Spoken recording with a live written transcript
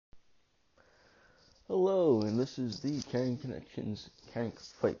Hello, and this is the Caring Connections, my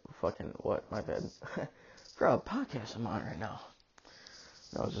bad. Forgot what podcast I'm on right now.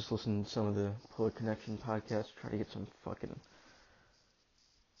 I was just listening to some of the Polar Connection podcasts, try to get some I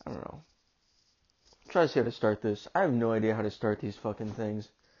don't know. Try to see how to start this. I have no idea how to start these fucking things.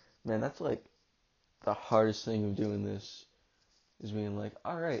 Man, that's like the hardest thing of doing this, is being like,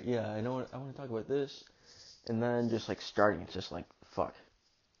 alright, yeah, I want to talk about this, and then just like starting, it's just like, fuck,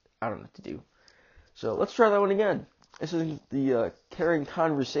 I don't know what to do. So let's try that one again. This is the Caring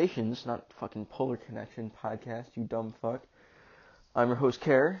Conversations, not fucking Polar Connection podcast, you dumb fuck. I'm your host,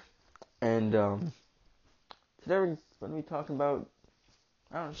 Care, and today we're going to be talking about,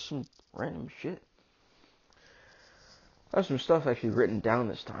 I don't know, some random shit. I have some stuff actually written down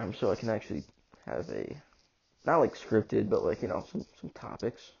this time, so I can actually have not like scripted, but like, some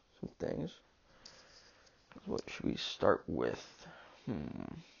topics, some things. What should we start with?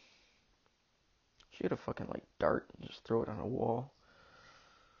 Should get a fucking like dart and just throw it on a wall.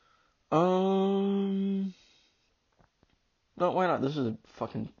 No, why not? This is a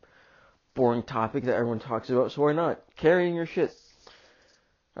fucking boring topic that everyone talks about, so why not? Carrying your shit.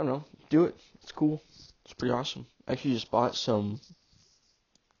 I don't know. Do it. It's cool. It's pretty awesome. I actually just bought some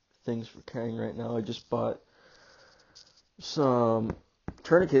things for carrying right now. I just bought some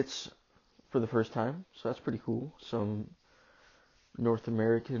tourniquets for the first time, so that's pretty cool. Some North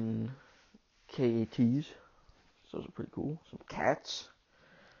American KATs. So those are pretty cool. Some cats.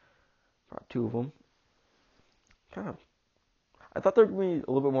 Brought two of them. I thought they were going to be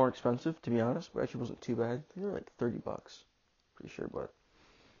a little bit more expensive, to be honest, but actually wasn't too bad. They were like $30. Pretty sure, but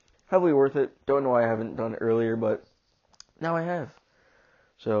heavily worth it. Don't know why I haven't done it earlier, but now I have.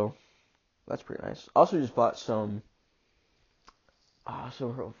 So that's pretty nice. Also just bought some, what's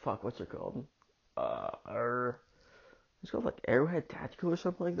it called? It's called like Arrowhead Tactical or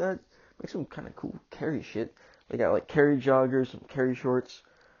something like that. Like some kind of cool carry shit. They got like carry joggers, some carry shorts.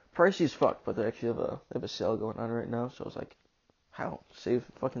 Pricey as fuck, but they actually they have a sale going on right now, so I was like, how? Save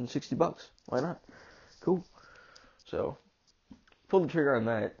fucking $60. Why not? Cool. So, pulled the trigger on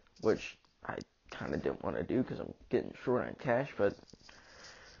that, which I kind of didn't want to do because I'm getting short on cash, but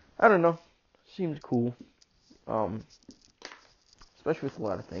I don't know. Seems cool. Especially with a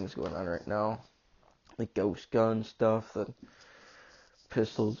lot of things going on right now. Like ghost gun stuff, the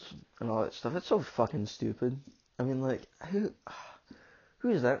pistols, and all that stuff. It's so fucking stupid. I mean, like, who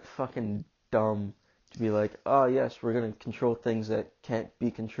is that fucking dumb to be like, oh yes, we're gonna control things that can't be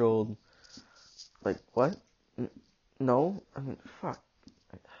controlled? Like, what? No? I mean, fuck.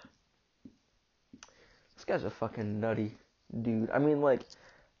 This guy's a fucking nutty dude. I mean, like,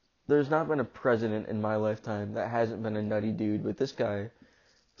 there's not been a president in my lifetime that hasn't been a nutty dude, but this guy,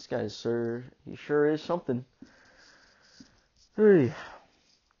 he sure is something. Hey.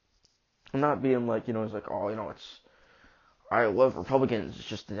 I'm not being like, it's like, oh, I love Republicans, it's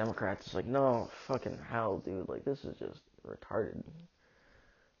just the Democrats. It's like, no, fucking hell, dude. Like, this is just retarded.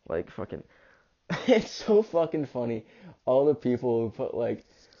 Like, fucking, it's so fucking funny. All the people who put, like,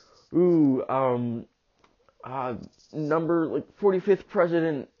 ooh, number, like, 45th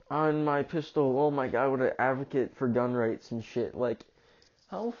president on my pistol. Oh my god, what an advocate for gun rights and shit. Like,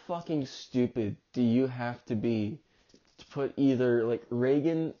 how fucking stupid do you have to be to put either, like,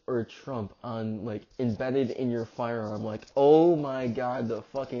 Reagan or Trump on, like, embedded in your firearm? Like, oh my god, the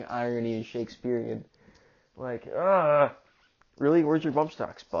fucking irony is Shakespearean. Like, really? Where's your bump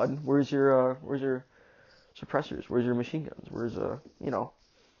stocks, bud? Where's your suppressors? Where's your machine guns? Where's, where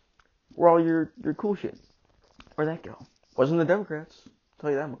all your cool shit? Where'd that go? Wasn't the Democrats. I'll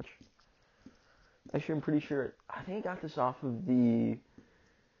tell you that much. Actually, I'm pretty sure, I think I got this off of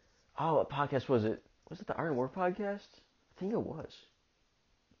what podcast was it? Was it the Iron War podcast? I think it was.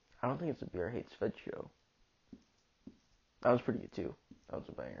 I don't think it's a Bear Hates Fed show. That was pretty good too. That was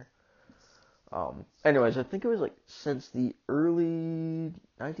a banger. Anyways, I think it was like since the early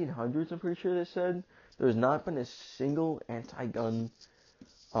 1900s, I'm pretty sure they said, there's not been a single anti-gun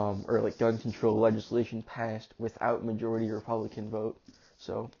or like gun control legislation passed without majority Republican vote.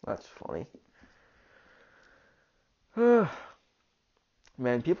 So that's funny.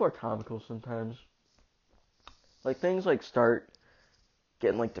 Man, people are comical sometimes. Like things like start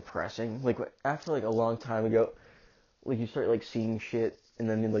getting like depressing. Like after like a long time ago, like you start like seeing shit, and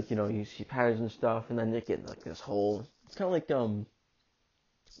then like you see patterns and stuff, and then you get like this whole. It's kind of like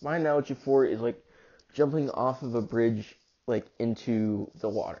my analogy for it is like jumping off of a bridge like into the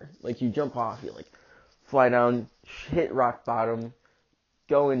water. Like you jump off, you like fly down, hit rock bottom,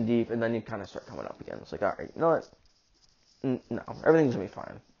 go in deep, and then you kind of start coming up again. It's like, all right, you know what? No, everything's gonna be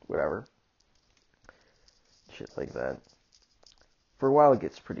fine. Whatever. Shit like that. For a while it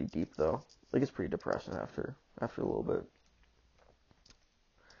gets pretty deep though. Like, it's pretty depressing after a little bit.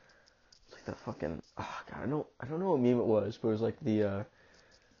 It's like that fucking, oh god, I don't know what meme it was, but it was like the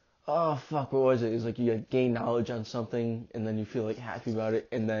oh fuck, what was it? It was like you gain knowledge on something, and then you feel like happy about it,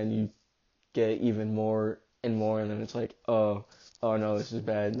 and then you get even more and more, and then it's like, oh no, this is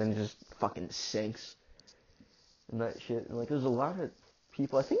bad, and then it just fucking sinks and that shit. And like, there's a lot of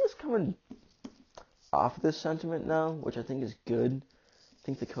people, I think it's coming off this sentiment now, which I think is good. I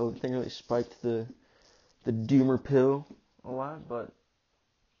think the COVID thing really spiked the doomer pill a lot, but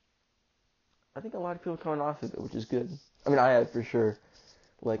I think a lot of people are coming off of it, which is good. I mean, I have for sure.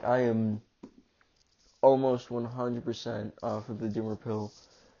 Like, I am almost 100% off of the doomer pill,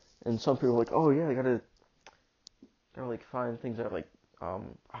 and some people are like, oh yeah, I gotta like find things that are like, I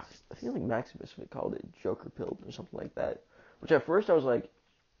think like Maximus would called it Joker pill or something like that. Which at first I was like,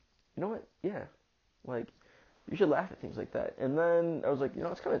 you know what? Yeah, like you should laugh at things like that. And then I was like, you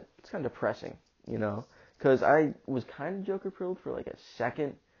know, it's kind of depressing, you know, because I was kind of Joker pilled for like a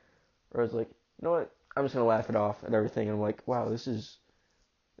second, where I was like, you know what? I'm just gonna laugh it off and everything. And I'm like, wow, this is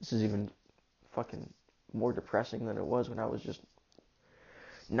even fucking more depressing than it was when I was just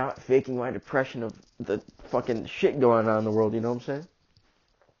not faking my depression of the fucking shit going on in the world, you know what I'm saying?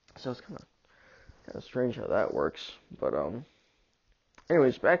 So it's kind of strange how that works. But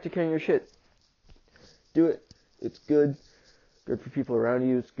anyways, back to carrying your shit. Do it. It's good. Good for people around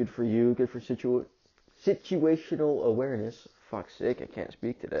you. It's good for you. Good for situational awareness. Fuck's sake, I can't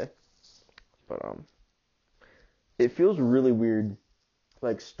speak today. But it feels really weird,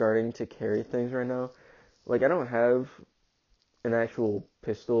 like starting to carry things right now. Like I don't have an actual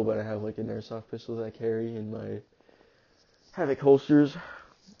pistol, but I have like an airsoft pistol that I carry in my Havoc holsters.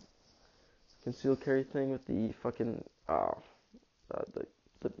 Concealed carry thing with the fucking the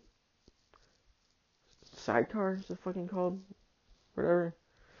sidecar, is it fucking called? Whatever.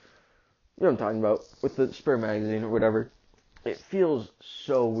 You know what I'm talking about, with the spare magazine or whatever. It feels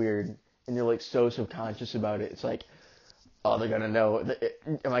so weird, and you're like so subconscious about it. It's like, oh, they're gonna know.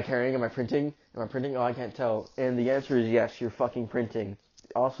 Am I carrying? Am I printing? Am I printing? Oh, I can't tell. And the answer is yes, you're fucking printing.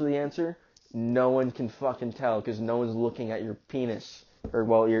 Also the answer, no one can fucking tell, because no one's looking at your penis. Or,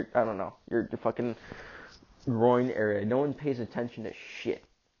 well, I don't know, your fucking groin area. No one pays attention to shit.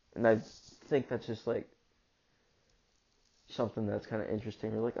 And I think that's just like something that's kind of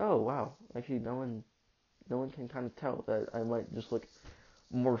interesting. You're like, oh wow, actually no one can kind of tell that I might just look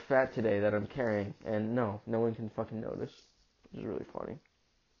more fat today that I'm carrying, and no one can fucking notice, which is really funny.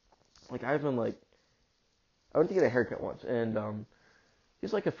 Like I went to get a haircut once, and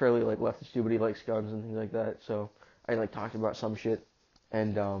he's like a fairly like leftist dude, but he likes guns and things like that. So I like talked about some shit,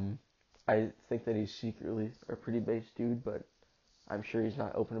 and I think that he's secretly a pretty base dude, but I'm sure he's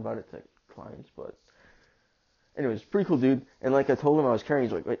not open about it to clients. But anyways, pretty cool dude. And like I told him I was carrying,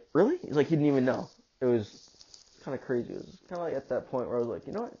 he's like, wait, really? He's like, he didn't even know. It was kind of crazy. It was kind of like at that point where I was like,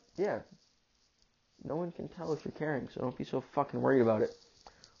 you know what? Yeah, no one can tell if you're carrying, so don't be so fucking worried about it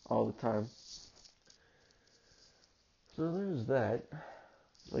all the time. So there's that.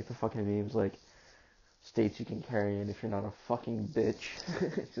 Like the fucking memes, like states you can carry in if you're not a fucking bitch.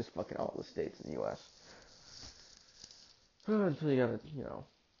 It's just fucking all the states in the U.S. Until you gotta, you know,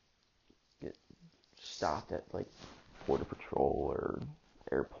 get stopped at like border patrol or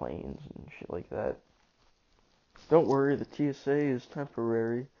airplanes and shit like that. Don't worry, the TSA is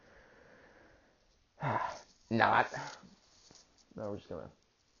temporary. Not. Now we're just gonna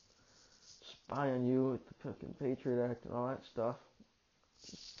spy on you with the fucking Patriot Act and all that stuff.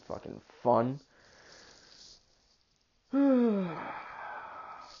 Just fucking fun.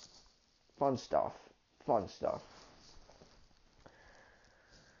 Fun stuff. Fun stuff.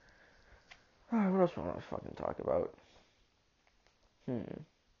 What else do I want to fucking talk about?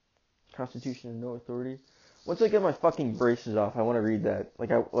 Constitution of No Authority. Once I get my fucking braces off, I want to read that.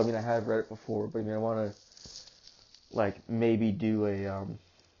 Like, I mean, I have read it before, but I mean, I want to, like, maybe do a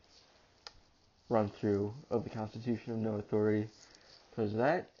run through of the Constitution of No Authority, because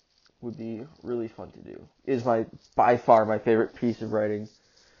that would be really fun to do. It is by far my favorite piece of writing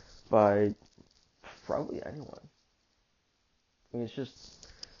by probably anyone. I mean, it's just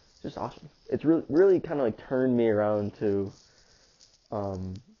awesome. It's really kind of like turned me around to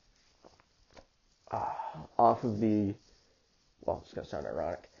off of the, well, it's gonna sound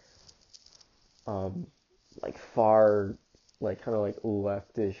ironic, like far, like kind of like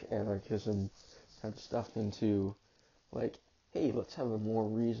leftish anarchism kind of stuff into like, hey, let's have a more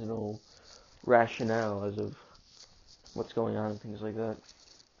reasonable rationale as of what's going on and things like that.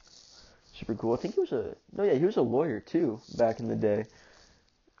 Super cool. I think he was a lawyer too back in the day.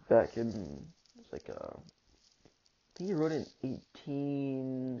 Back in, it's like, I think he wrote in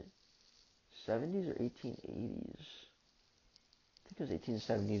 18 1870s or 1880s. I think it was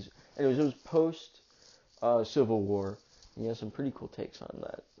 1870s. Anyways, it was post Civil War. And he has some pretty cool takes on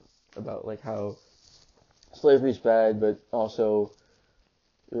that about like how slavery's bad, but also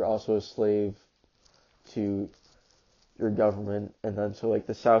you're also a slave to your government, and then so like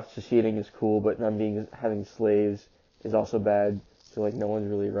the South seceding is cool, but not having slaves is also bad. So like no one's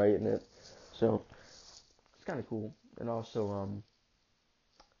really right in it. So it's kind of cool. And also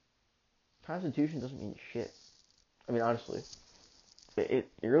Constitution doesn't mean shit. I mean honestly, it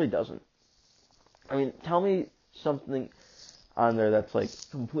really doesn't. I mean tell me something on there that's like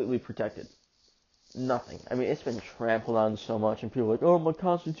completely protected. Nothing. I mean it's been trampled on so much, and people are like, oh my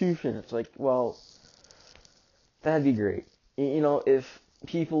Constitution. It's like, well, that'd be great. You know, if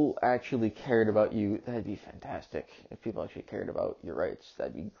people actually cared about you, that'd be fantastic. If people actually cared about your rights,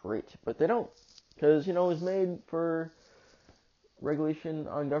 that'd be great. But they don't. Because, you know, it was made for regulation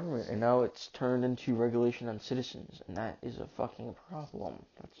on government, and now it's turned into regulation on citizens, and that is a fucking problem.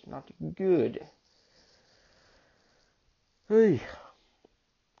 That's not good. Hey.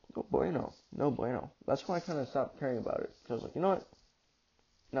 No bueno. No bueno. That's why I kind of stopped caring about it. Because I was like, you know what?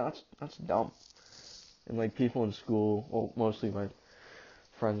 No, that's dumb. And like people in school, well, mostly my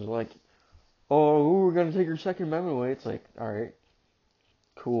friends are like, oh, we're gonna take your Second Amendment away. It's like, alright,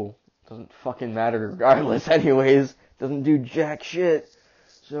 cool. Doesn't fucking matter regardless anyways. Doesn't do jack shit.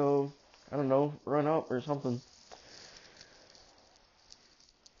 So, I don't know, run up or something.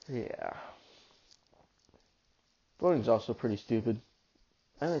 Yeah. Voting's also pretty stupid.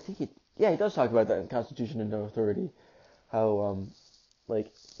 I think he does talk about that in Constitution and No Authority. How,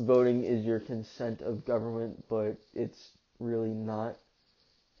 like, voting is your consent of government, but it's really not.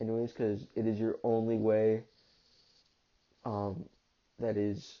 Anyways, because it is your only way that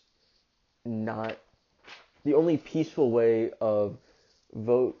is not the only peaceful way of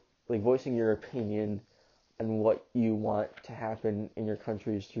voicing your opinion on what you want to happen in your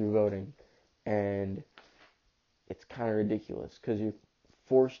country is through voting. And it's kind of ridiculous because you're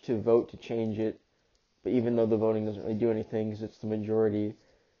forced to vote to change it, but even though the voting doesn't really do anything because it's the majority.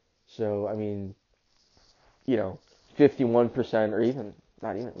 So, I mean, you know, 51% or even,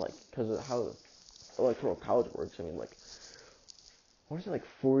 not even, like, because of how the electoral college works, I mean, like, what is it, like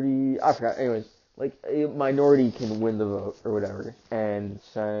 40, I forgot, anyways, like, a minority can win the vote or whatever, and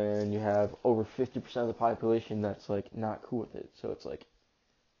then you have over 50% of the population that's, like, not cool with it, so it's like,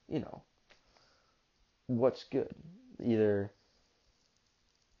 you know, what's good? Either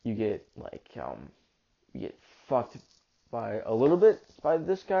you get, like, you get fucked by a little bit by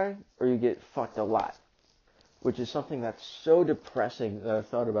this guy, or you get fucked a lot, which is something that's so depressing that I've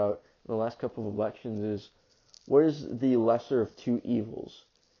thought about in the last couple of elections is, what is the lesser of two evils?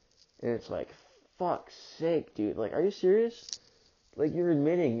 And it's like, fuck's sake, dude. Like, are you serious? Like, you're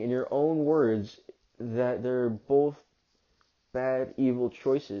admitting in your own words that they're both bad, evil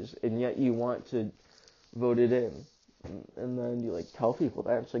choices, and yet you want to vote it in. And then you, like, tell people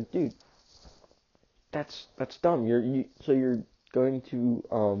that. It's like, dude, that's dumb. So you're going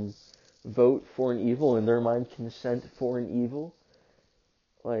to, vote for an evil, in their mind, consent for an evil?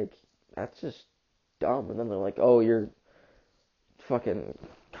 Like, that's just dumb. And then they're like, oh, you're fucking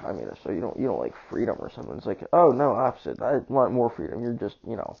communist, so you don't like freedom or something. It's like, oh no, opposite. I want more freedom. You're just,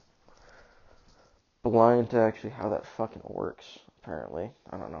 you know, blind to actually how that fucking works, apparently.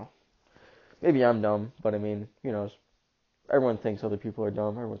 I don't know. Maybe I'm dumb, but I mean, you know, everyone thinks other people are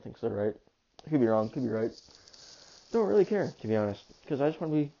dumb. Everyone thinks they're right. Could be wrong, could be right. Don't really care, to be honest, because I just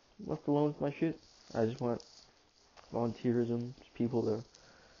want to be left alone with my shit. I just want volunteerism, people to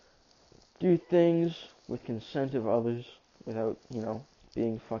do things with consent of others without, you know,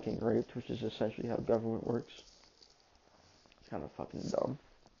 being fucking raped, which is essentially how government works. It's kind of fucking dumb.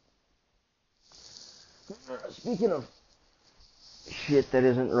 Speaking of shit that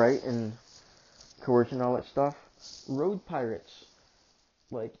isn't right and coercion and all that stuff, road pirates.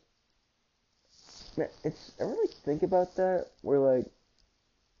 Like, man, I really think about that, where, like,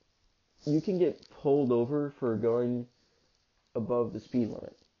 you can get pulled over for going above the speed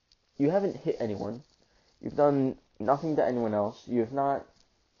limit. You haven't hit anyone. You've done nothing to anyone else. You have not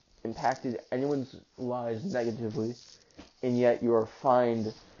impacted anyone's lives negatively, and yet you are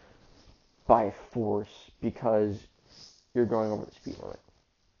fined by force because you're going over the speed limit.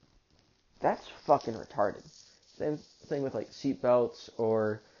 That's fucking retarded. Same thing with, like, seatbelts,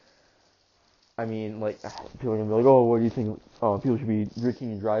 or, I mean, like, people are gonna be like, oh, what do you think, people should be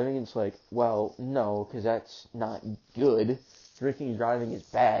drinking and driving? And it's like, well, no, because that's not good. Drinking and driving is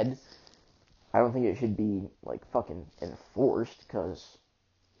bad. I don't think it should be, like, fucking enforced, because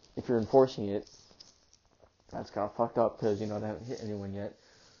if you're enforcing it, that's kind of fucked up, because, you know, they haven't hit anyone yet.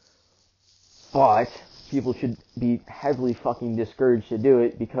 But people should be heavily fucking discouraged to do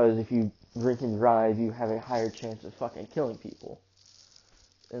it, because if you drink and drive, you have a higher chance of fucking killing people.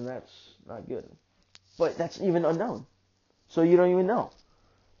 And that's not good. But that's even unknown. So you don't even know.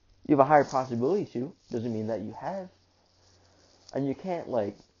 You have a higher possibility to. Doesn't mean that you have. And you can't,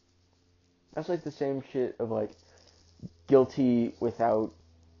 like, that's like the same shit of, like, guilty without,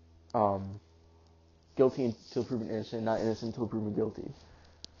 guilty until proven innocent, not innocent until proven guilty.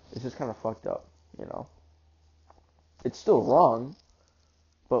 It's just kind of fucked up, you know. It's still wrong,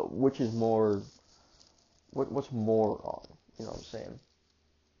 but which is more, what's more wrong, you know what I'm saying?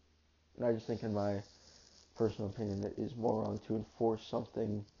 And I just think, in my personal opinion, it is more wrong to enforce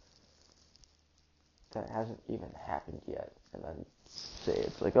something that hasn't even happened yet, and then say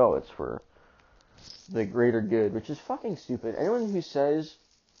it's like, oh, it's for the greater good, which is fucking stupid. Anyone who says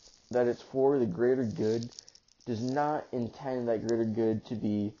that it's for the greater good does not intend that greater good to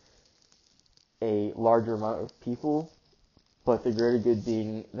be a larger amount of people, but the greater good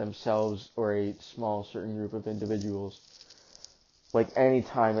being themselves or a small certain group of individuals. Like, any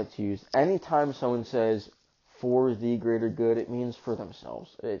time it's used, anytime someone says for the greater good, it means for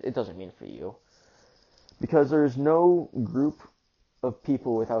themselves. It doesn't mean for you. Because there's no group of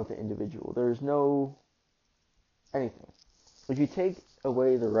people without the individual. There's no anything. If you take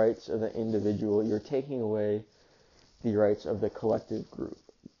away the rights of the individual, you're taking away the rights of the collective group.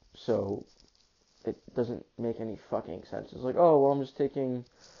 So it doesn't make any fucking sense. It's like, oh, well, I'm just taking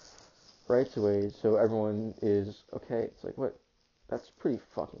rights away so everyone is okay. It's like, what? That's pretty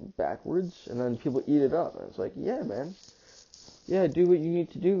fucking backwards. And then people eat it up. And it's like, yeah, man. Yeah, do what you need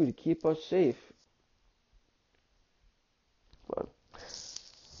to do to keep us safe. But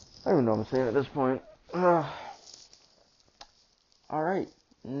I don't even know what I'm saying at this point. Alright,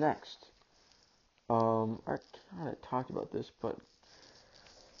 next. I kind of talked about this, but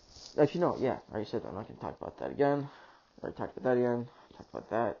actually, no, yeah, I already said that. I'm not going to talk about that again. I already talked about that again. Talked about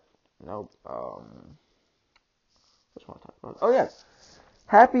that. Nope. What do I want to talk about? Oh, yeah.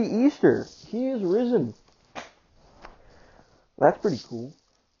 Happy Easter. He is risen. That's pretty cool.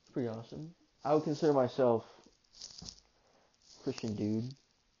 It's pretty awesome. I would consider myself a Christian dude.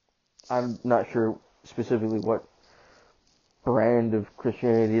 I'm not sure specifically what brand of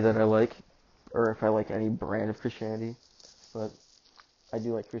Christianity that I like, or if I like any brand of Christianity, but I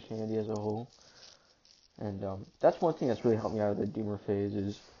do like Christianity as a whole. And that's one thing that's really helped me out of the doomer phase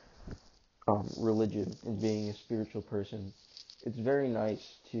is religion and being a spiritual person. It's very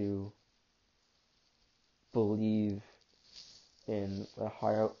nice to believe in a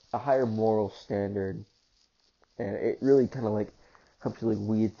higher moral standard, and it really kind of like helps you like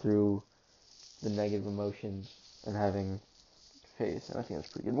weed through the negative emotions and having faith. And I think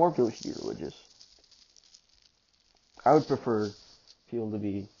that's pretty good. More people should be religious. I would prefer people to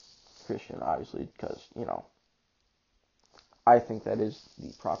be Christian, obviously, because, you know, I think that is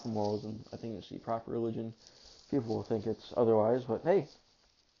the proper morals, and I think it's the proper religion. People will think it's otherwise, but hey,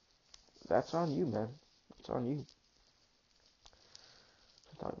 that's on you, man. That's on you.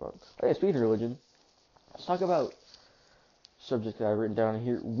 Let's talk about. Hey, speaking of religion, let's talk about a subject that I've written down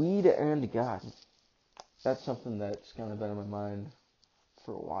here: weed and God. That's something that's kind of been on my mind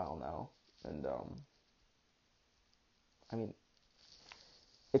for a while now, and I mean,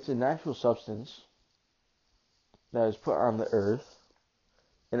 it's a natural substance that is put on the earth,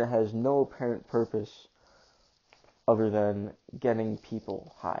 and it has no apparent purpose other than getting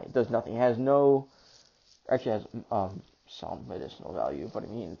people high. It does nothing. It has no, actually has some medicinal value, but I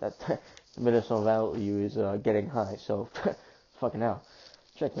mean that the medicinal value is getting high. So fucking hell,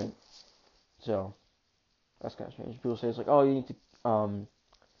 checkmate. So that's kind of strange. People say it's like, oh, you need to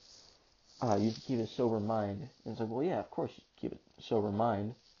keep a sober mind, and it's like, well, yeah, of course you keep a sober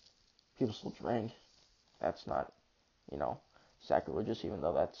mind. People still drink. That's not, you know, sacrilegious, even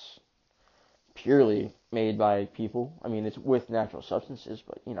though that's purely made by people. I mean, it's with natural substances,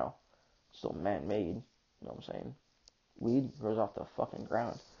 but, you know, still man-made. You know what I'm saying? Weed grows off the fucking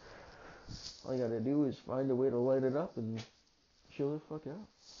ground. All you gotta do is find a way to light it up and chill the fuck out.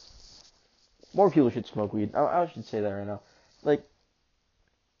 More people should smoke weed. I should say that right now. Like,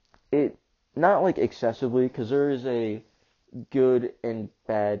 it, not like excessively, because there is a good and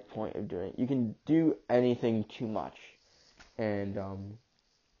bad point of doing it. You can do anything too much, and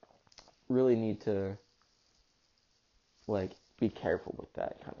really need to like be careful with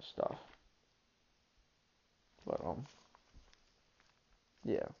that kind of stuff. But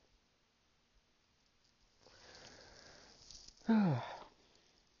yeah. I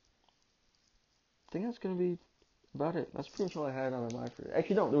think that's gonna be about it. That's pretty much all I had on my mind for it.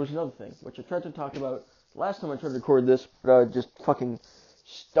 Actually, no, there was another thing which I tried to talk about last time I tried to record this, but I just fucking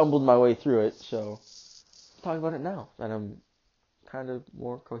stumbled my way through it, so I'll talk about it now that I'm kind of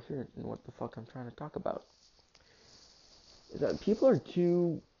more coherent in what the fuck I'm trying to talk about. Is that people are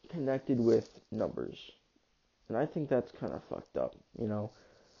too connected with numbers. And I think that's kind of fucked up, you know?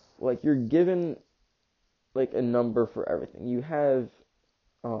 Like, you're given, like, a number for everything. You have,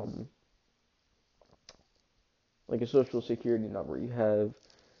 like, a social security number. You have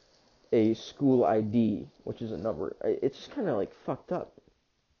a school ID, which is a number. It's just kind of, like, fucked up.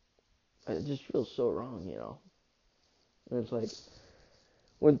 It just feels so wrong, you know? And it's like,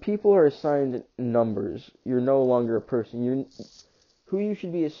 when people are assigned numbers, you're no longer a person. Who you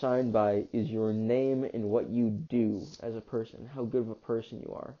should be assigned by is your name and what you do as a person, how good of a person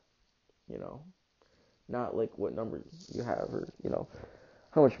you are, you know? Not like what number you have or, you know,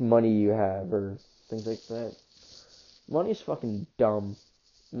 how much money you have or things like that. Money is fucking dumb.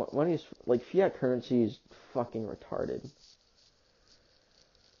 Money is, like, fiat currency is fucking retarded.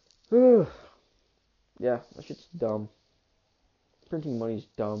 Yeah, that shit's dumb. Printing money's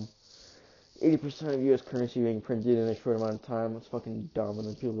dumb. 80% of U.S. currency being printed in a short amount of time. That's fucking dumb. And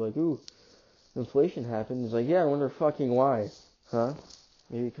then people are like, ooh, inflation happened. It's like, yeah, I wonder fucking why. Huh?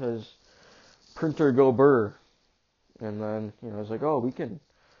 Maybe because printer go burr. And then, you know, it's like, oh, we can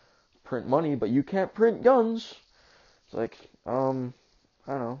print money, but you can't print guns. It's like, I don't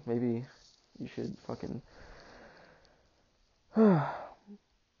know, maybe you should fucking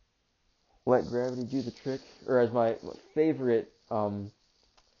let gravity do the trick. Or as my favorite term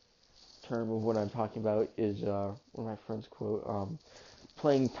of what I'm talking about is one of my friends' quote,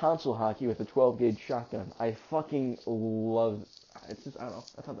 playing tonsil hockey with a 12-gauge shotgun. I fucking love, it's just, I don't know,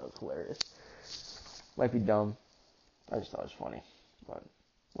 I thought that was hilarious. Might be dumb. I just thought it was funny, but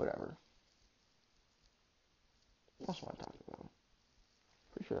whatever. That's what I'm talking about.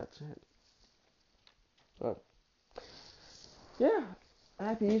 Pretty sure that's it. But, yeah,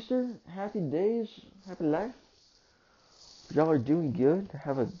 happy Easter, happy days, happy life. Y'all are doing good.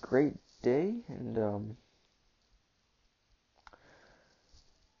 Have a great day, and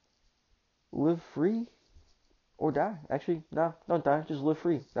live free or die. Actually, no, don't die. Just live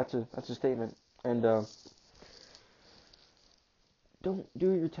free. That's a statement. And don't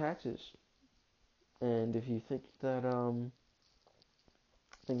do your taxes. And if you think that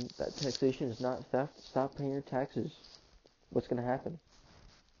taxation is not theft, stop paying your taxes. What's gonna happen?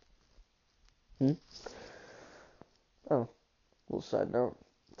 Oh, little side note.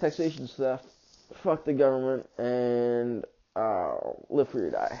 Taxation's theft. Fuck the government and live free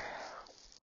or die.